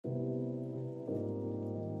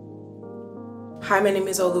Hi, my name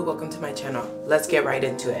is Olu. Welcome to my channel. Let's get right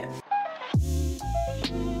into it.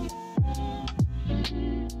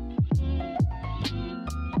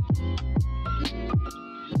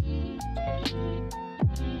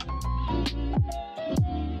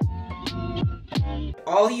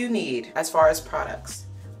 All you need as far as products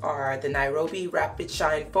are the Nairobi Rapid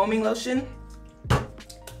Shine Foaming Lotion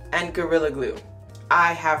and Gorilla Glue.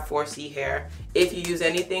 I have 4C hair. If you use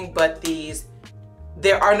anything but these,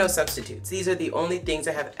 there are no substitutes. These are the only things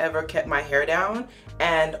that have ever kept my hair down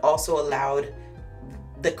and also allowed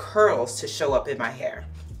the curls to show up in my hair.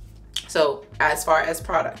 So as far as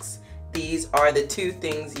products, these are the two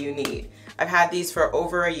things you need. I've had these for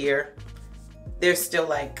over a year. They're still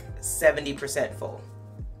like 70% full.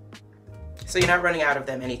 So you're not running out of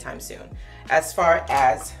them anytime soon. As far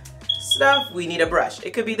as stuff, we need a brush.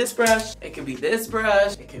 It could be this brush, it could be this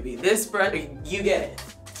brush, it could be this brush, you get it.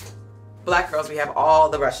 Black girls, we have all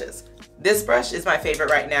the brushes. This brush is my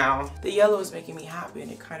favorite right now. The yellow is making me happy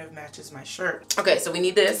and it kind of matches my shirt. Okay, so we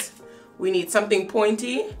need this. We need something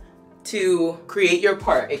pointy to create your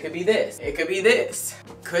part. It could be this, it could be this,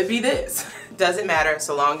 could be this. Doesn't matter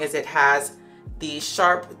so long as it has the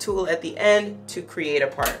sharp tool at the end to create a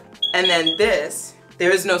part. And then this,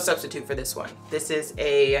 there is no substitute for this one. This is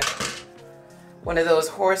one of those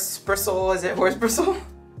horse bristle, is it horse bristle?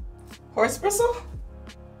 Horse bristle?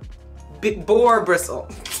 Boar bristle.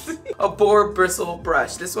 A boar bristle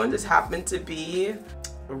brush. This one just happened to be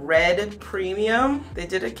red premium. They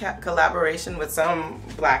did a collaboration with some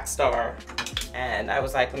black star and I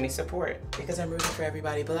was like, let me support because I'm rooting for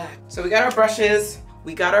everybody black. So we got our brushes,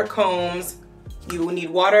 we got our combs. You will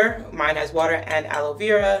need water. Mine has water and aloe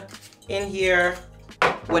vera in here.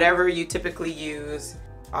 Whatever you typically use,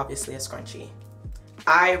 obviously a scrunchie.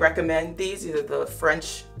 I recommend these, either the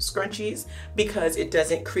French scrunchies, because it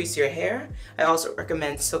doesn't crease your hair. I also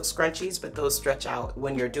recommend silk scrunchies, but those stretch out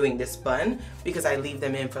when you're doing this bun because I leave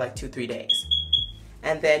them in for like 2-3 days.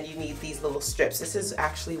 And then you need these little strips. This is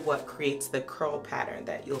actually what creates the curl pattern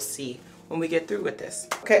that you'll see when we get through with this.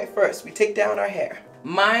 Okay, first we take down our hair.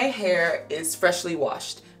 My hair is freshly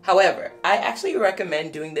washed. However, I actually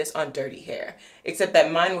recommend doing this on dirty hair, except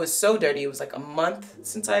that mine was so dirty, it was like a month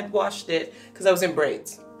since I'd washed it because I was in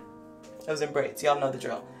braids. Y'all know the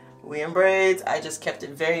drill. We in braids. I just kept it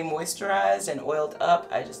very moisturized and oiled up.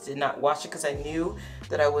 I just did not wash it because I knew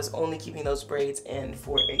that I was only keeping those braids in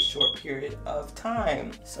for a short period of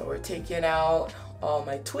time. So we're taking out all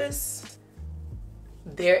my twists.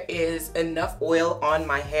 There is enough oil on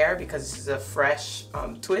my hair because this is a fresh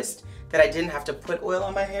twist that I didn't have to put oil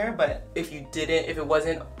on my hair, but if it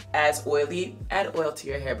wasn't as oily, add oil to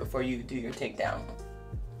your hair before you do your takedown.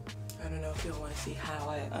 I don't know if you'll want to see how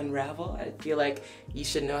I unravel. I feel like you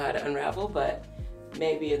should know how to unravel, but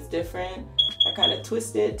maybe it's different. I kind of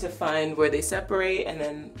twist it to find where they separate and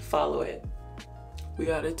then follow it. We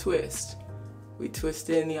gotta twist. We twist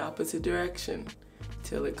it in the opposite direction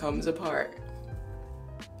till it comes apart.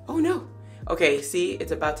 Oh no. Okay, see,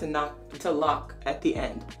 it's about to lock at the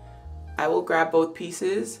end. I will grab both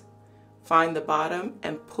pieces, find the bottom,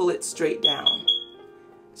 and pull it straight down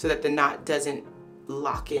so that the knot doesn't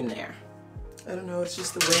lock in there. I don't know, it's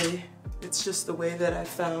just the way that I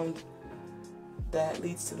found that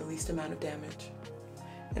leads to the least amount of damage.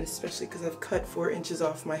 And especially because I've cut 4 inches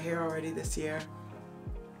off my hair already this year,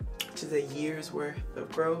 which is a year's worth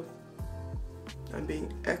of growth. I'm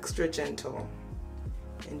being extra gentle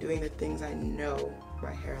and doing the things I know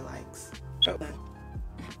my hair likes. Oh.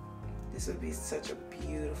 This would be such a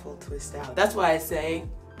beautiful twist out. That's why I say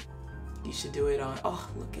you should do it on, oh,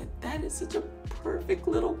 look at that, it's such a perfect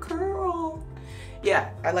little curl.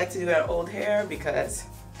 Yeah, I like to do it on old hair because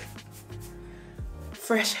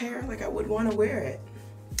fresh hair, like I would want to wear it.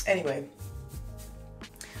 Anyway,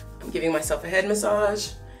 I'm giving myself a head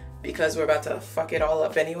massage because we're about to fuck it all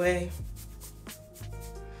up anyway.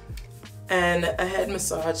 And a head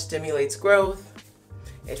massage stimulates growth.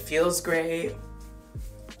 It feels great.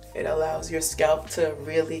 It allows your scalp to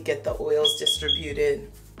really get the oils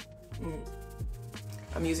distributed.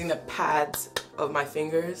 I'm using the pads of my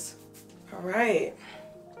fingers. All right.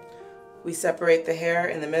 We separate the hair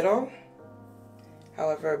in the middle,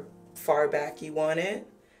 however far back you want it.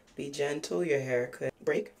 Be gentle, your hair could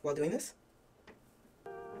break while doing this.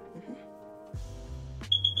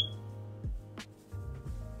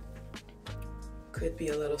 Could be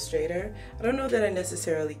a little straighter. I don't know that I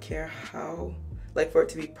necessarily care how, like for it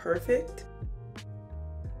to be perfect.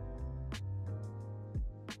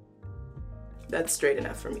 That's straight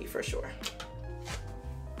enough for me for sure.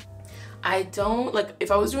 I don't, like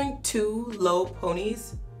if I was doing 2 low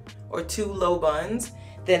ponies or 2 low buns,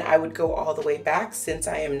 then I would go all the way back. Since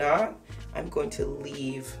I am not, I'm going to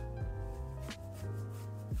leave.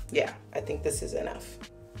 Yeah, I think this is enough.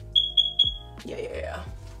 Yeah.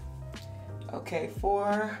 Okay,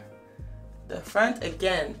 for the front,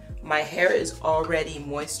 again, my hair is already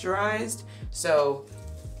moisturized, so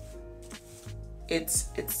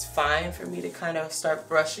it's fine for me to kind of start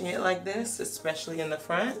brushing it like this, especially in the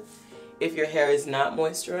front. If your hair is not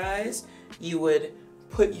moisturized, you would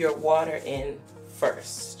put your water in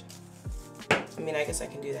first. I mean, I guess I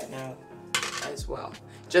can do that now as well.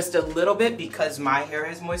 Just a little bit because my hair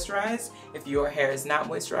is moisturized. If your hair is not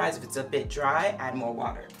moisturized, if it's a bit dry, add more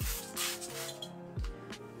water.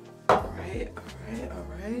 All right.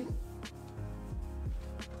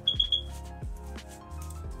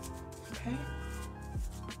 Okay.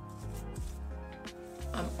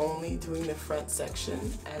 I'm only doing the front section,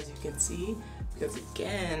 as you can see, because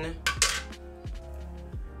again,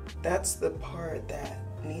 that's the part that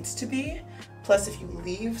needs to be. Plus, if you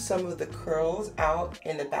leave some of the curls out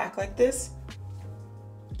in the back like this,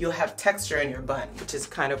 you'll have texture in your bun, which is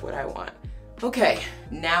kind of what I want. Okay,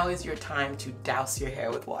 now is your time to douse your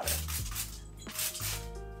hair with water.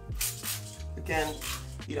 Again,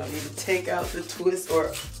 you don't need to take out the twist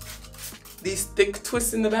or these thick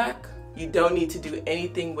twists in the back. You don't need to do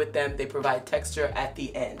anything with them. They provide texture at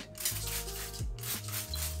the end.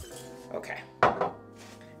 Okay,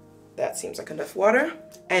 that seems like enough water.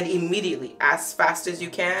 And immediately, as fast as you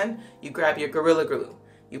can, you grab your Gorilla Glue.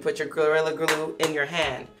 You put your Gorilla Glue in your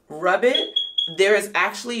hand. Rub it. There is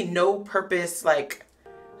actually no purpose, like,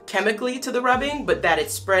 chemically to the rubbing, but that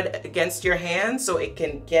it's spread against your hand so it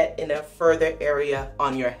can get in a further area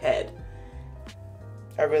on your head.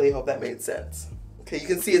 I really hope that made sense. Okay, you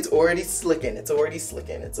can see it's already slicking. It's already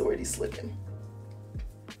slicking.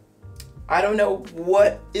 I don't know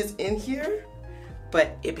what is in here,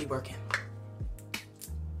 but it be working.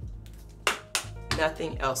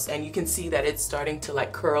 Nothing else. And you can see that it's starting to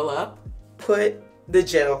like curl up. Put the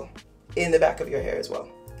gel in the back of your hair as well.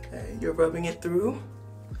 Okay, you're rubbing it through.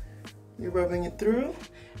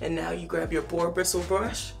 And now you grab your boar bristle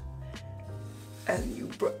brush and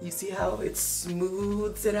you see how it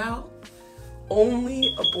smooths it out?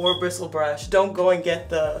 Only a boar bristle brush. Don't go and get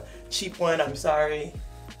the cheap one, I'm sorry.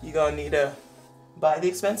 You're gonna need to buy the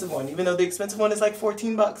expensive one, even though the expensive one is like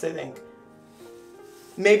 14 bucks, I think.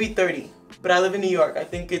 Maybe 30, but I live in New York. I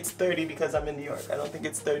think it's 30 because I'm in New York. I don't think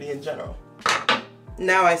it's 30 in general.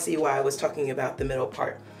 Now I see why I was talking about the middle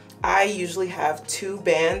part. I usually have 2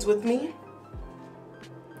 bands with me,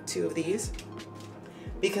 2 of these,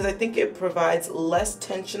 because I think it provides less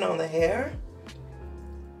tension on the hair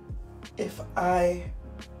if I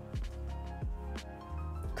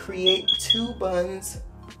create 2 buns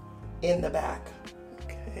in the back.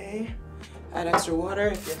 Okay, add extra water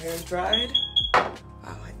if your hair is dried.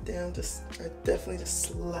 Wow, I definitely just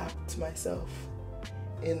slapped myself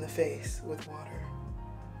in the face with water.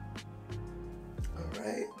 All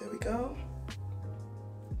right, there we go.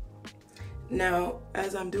 Now,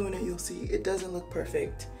 as I'm doing it, you'll see it doesn't look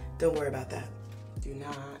perfect. Don't worry about that. Do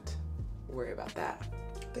not worry about that.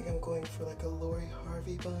 I think I'm going for like a Lori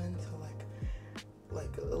Harvey bun, so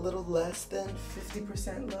like a little less than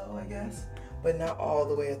 50% low, I guess, but not all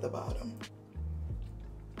the way at the bottom.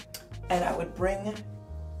 And I would bring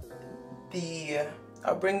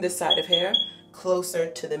I'll bring this side of hair closer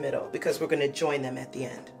to the middle because we're gonna join them at the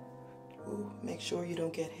end. Ooh, make sure you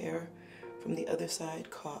don't get hair from the other side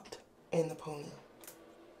caught in the pony.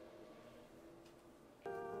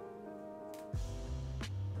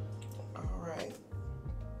 All right.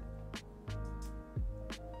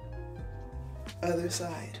 Other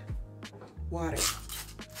side. Water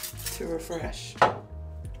to refresh.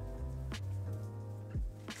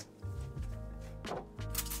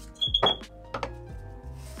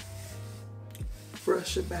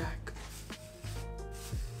 Brush it back.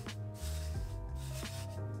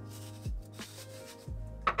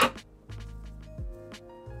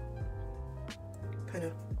 Kind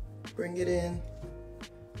of bring it in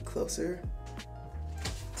closer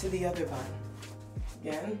to the other bun.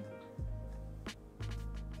 Again,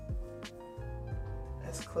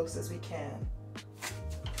 as close as we can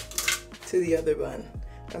to the other bun.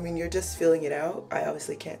 I mean, you're just filling it out. I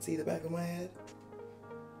obviously can't see the back of my head.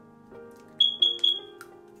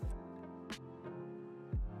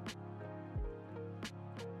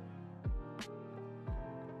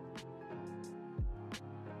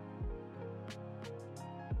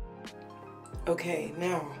 Okay,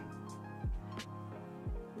 now,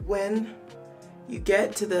 when you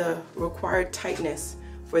get to the required tightness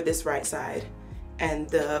for this right side and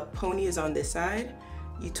the pony is on this side,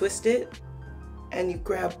 you twist it and you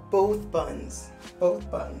grab both buns. I don't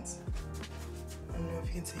know if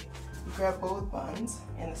you can see. You grab both buns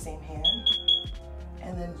in the same hand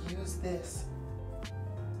and then use this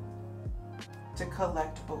to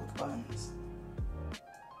collect both buns.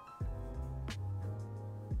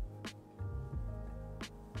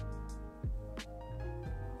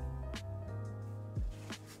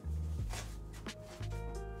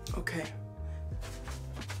 Okay,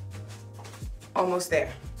 almost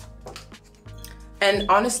there. And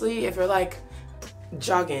honestly, if you're like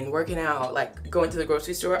jogging, working out, like going to the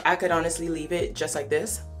grocery store, I could honestly leave it just like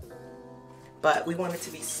this, but we want it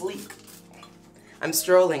to be sleek. I'm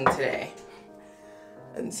strolling today,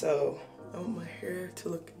 and so I want my hair to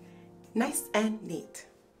look nice and neat.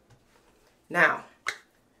 Now,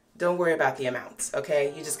 don't worry about the amounts,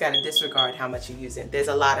 okay? You just gotta disregard how much you're using. There's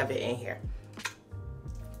a lot of it in here.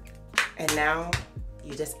 And now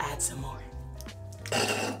you just add some more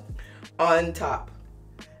on top.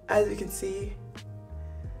 As you can see,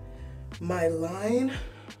 my line,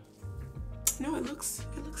 no, it looks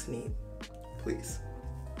neat, please.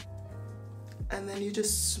 And then you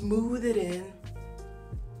just smooth it in,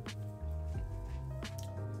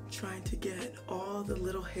 trying to get all the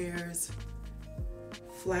little hairs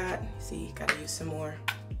flat. See, gotta use some more.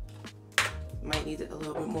 Might need a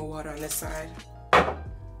little bit more water on this side.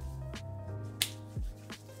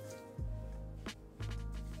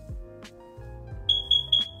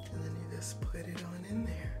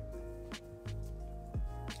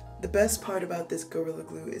 The best part about this Gorilla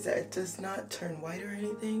Glue is that it does not turn white or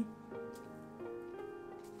anything.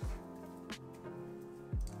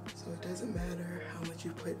 So it doesn't matter how much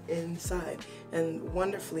you put inside. And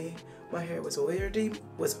wonderfully, my hair was already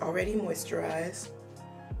moisturized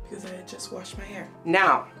because I had just washed my hair.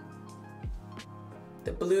 Now,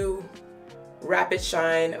 the Blue Rapid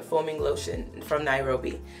Shine Foaming Lotion from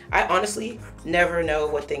Nairobi. I honestly never know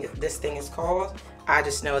what this thing is called. I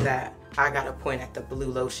just know that I got a point at the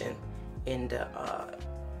blue lotion in the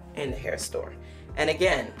hair store. And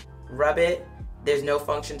again, rub it. There's no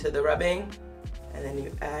function to the rubbing. And then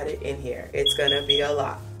you add it in here. It's gonna be a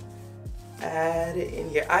lot. Add it in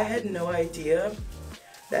here. I had no idea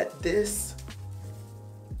that this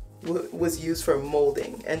was used for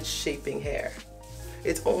molding and shaping hair.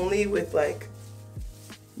 It's only with like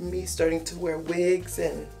me starting to wear wigs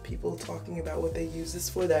and people talking about what they use this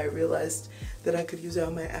for that I realized that I could use it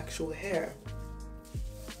on my actual hair.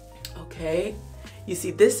 Okay, you see,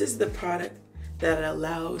 this is the product that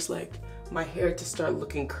allows like my hair to start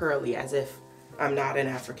looking curly as if I'm not an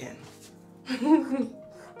African.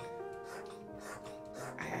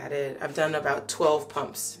 I've done about 12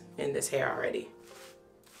 pumps in this hair already.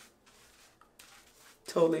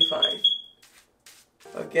 Totally fine.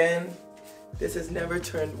 Again, this has never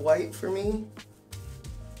turned white for me.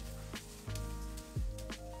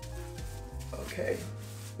 Okay,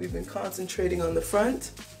 we've been concentrating on the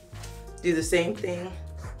front. Do the same thing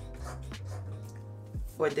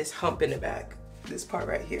for this hump in the back, this part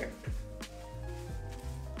right here.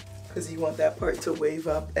 Because you want that part to wave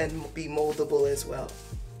up and be moldable as well.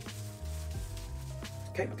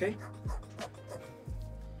 Okay.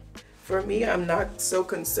 For me, I'm not so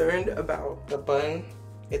concerned about the bun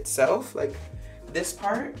itself, like this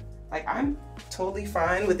part. Like, I'm totally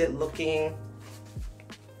fine with it looking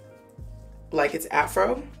like it's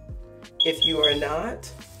afro. If you are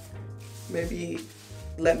not, maybe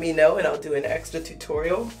let me know and I'll do an extra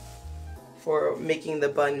tutorial for making the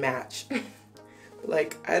bun match.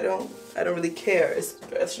 Like, I don't really care,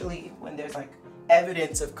 especially when there's like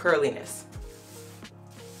evidence of curliness.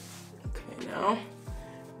 Okay, now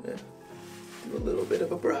I'm gonna do a little bit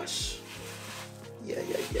of a brush. Yeah.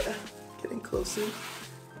 Getting closer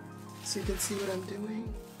so you can see what I'm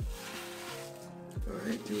doing. All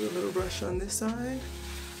right, do a little brush on this side.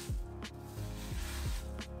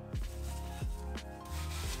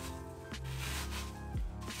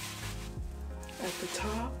 At the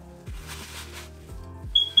top,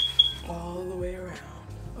 all the way around,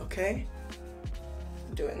 okay?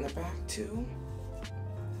 Do it in the back too.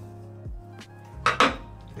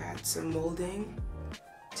 Add some molding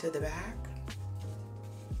to the back.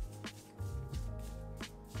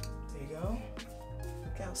 There you go.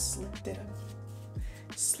 Look how slicked it up.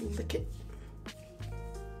 Slick it.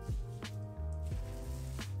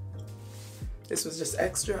 This was just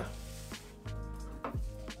extra.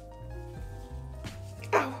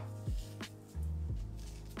 Ow!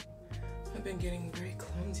 I've been getting very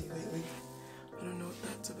clumsy lately. I don't know what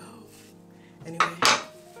that's about. Anyway,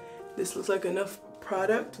 this looks like enough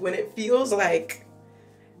product. When it feels like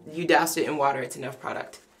you doused it in water, it's enough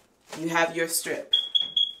product. You have your strip.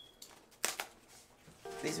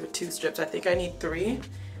 These were 2 strips. I think I need 3.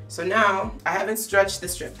 So now, I haven't stretched the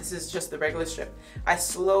strip. This is just the regular strip. I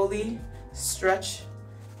slowly stretch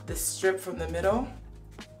the strip from the middle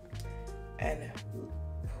and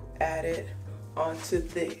add it onto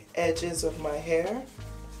the edges of my hair.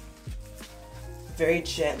 Very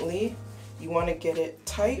gently. You want to get it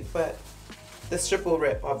tight, but the strip will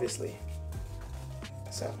rip, obviously.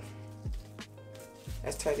 So,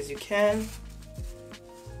 as tight as you can,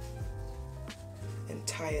 and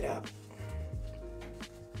tie it up.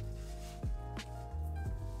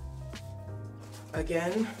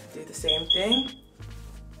 Again, do the same thing.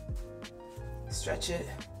 Stretch it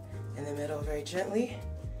in the middle very gently.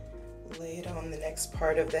 Lay it on the next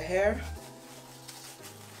part of the hair.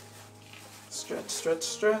 Stretch, stretch,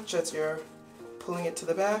 stretch as you're pulling it to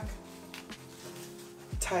the back.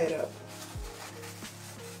 Tie it up.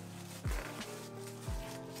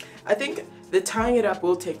 I think the tying it up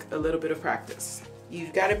will take a little bit of practice.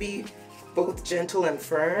 You've got to be both gentle and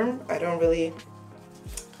firm. I don't really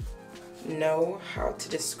know how to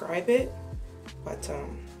describe it, but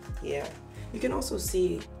yeah. You can also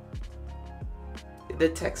see the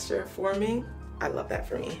texture forming. I love that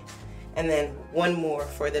for me. And then one more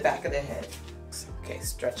for the back of the head. Okay,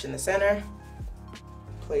 stretch in the center,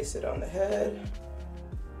 place it on the head,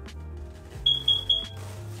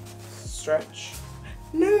 stretch.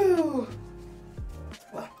 No!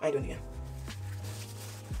 Well, I do it again.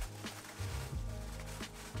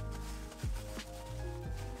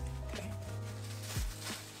 Okay.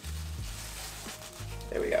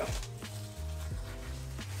 There we go.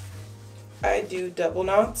 I do double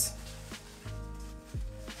knots.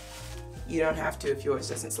 You don't have to if yours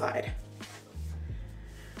doesn't slide.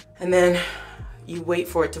 And then you wait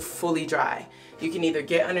for it to fully dry. You can either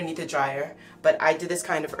get underneath the dryer, but I did this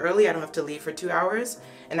kind of early. I don't have to leave for 2 hours.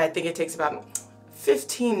 And I think it takes about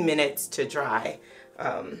 15 minutes to dry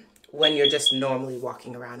when you're just normally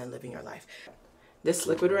walking around and living your life. This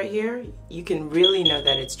liquid right here, you can really know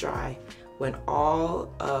that it's dry when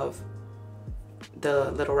all of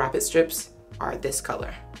the little rapid strips are this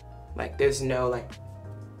color. Like there's no like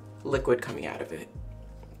liquid coming out of it.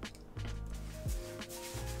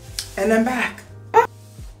 And I'm back.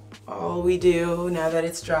 All we do now that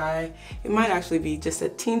it's dry, it might actually be just a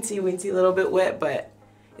teensy weensy little bit wet, but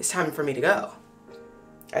it's time for me to go.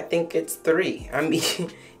 I think it's 3. I'm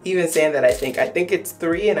even saying that I think it's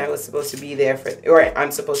 3 and I was supposed to be there for, or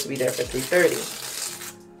I'm supposed to be there for 3:30.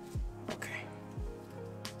 Okay.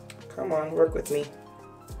 Come on, work with me.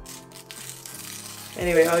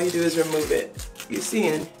 Anyway, all you do is remove it. You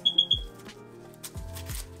seeing?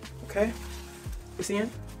 Okay? You seeing?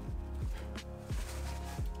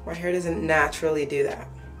 My hair doesn't naturally do that.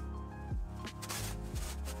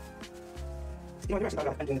 I'm doing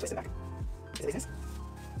the twist back. Is it business?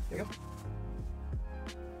 There we go.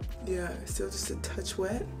 Yeah, it's still just a touch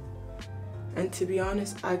wet. And to be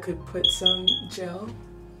honest, I could put some gel,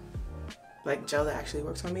 like gel that actually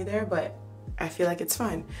works on me there, but I feel like it's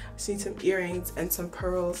fine. I just need some earrings and some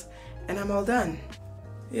pearls, and I'm all done.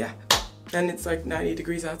 Yeah, and it's like 90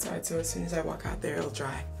 degrees outside, so as soon as I walk out there, it'll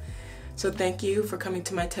dry. So thank you for coming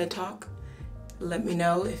to my TED Talk. Let me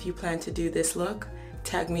know if you plan to do this look.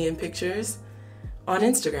 Tag me in pictures on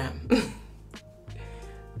Instagram.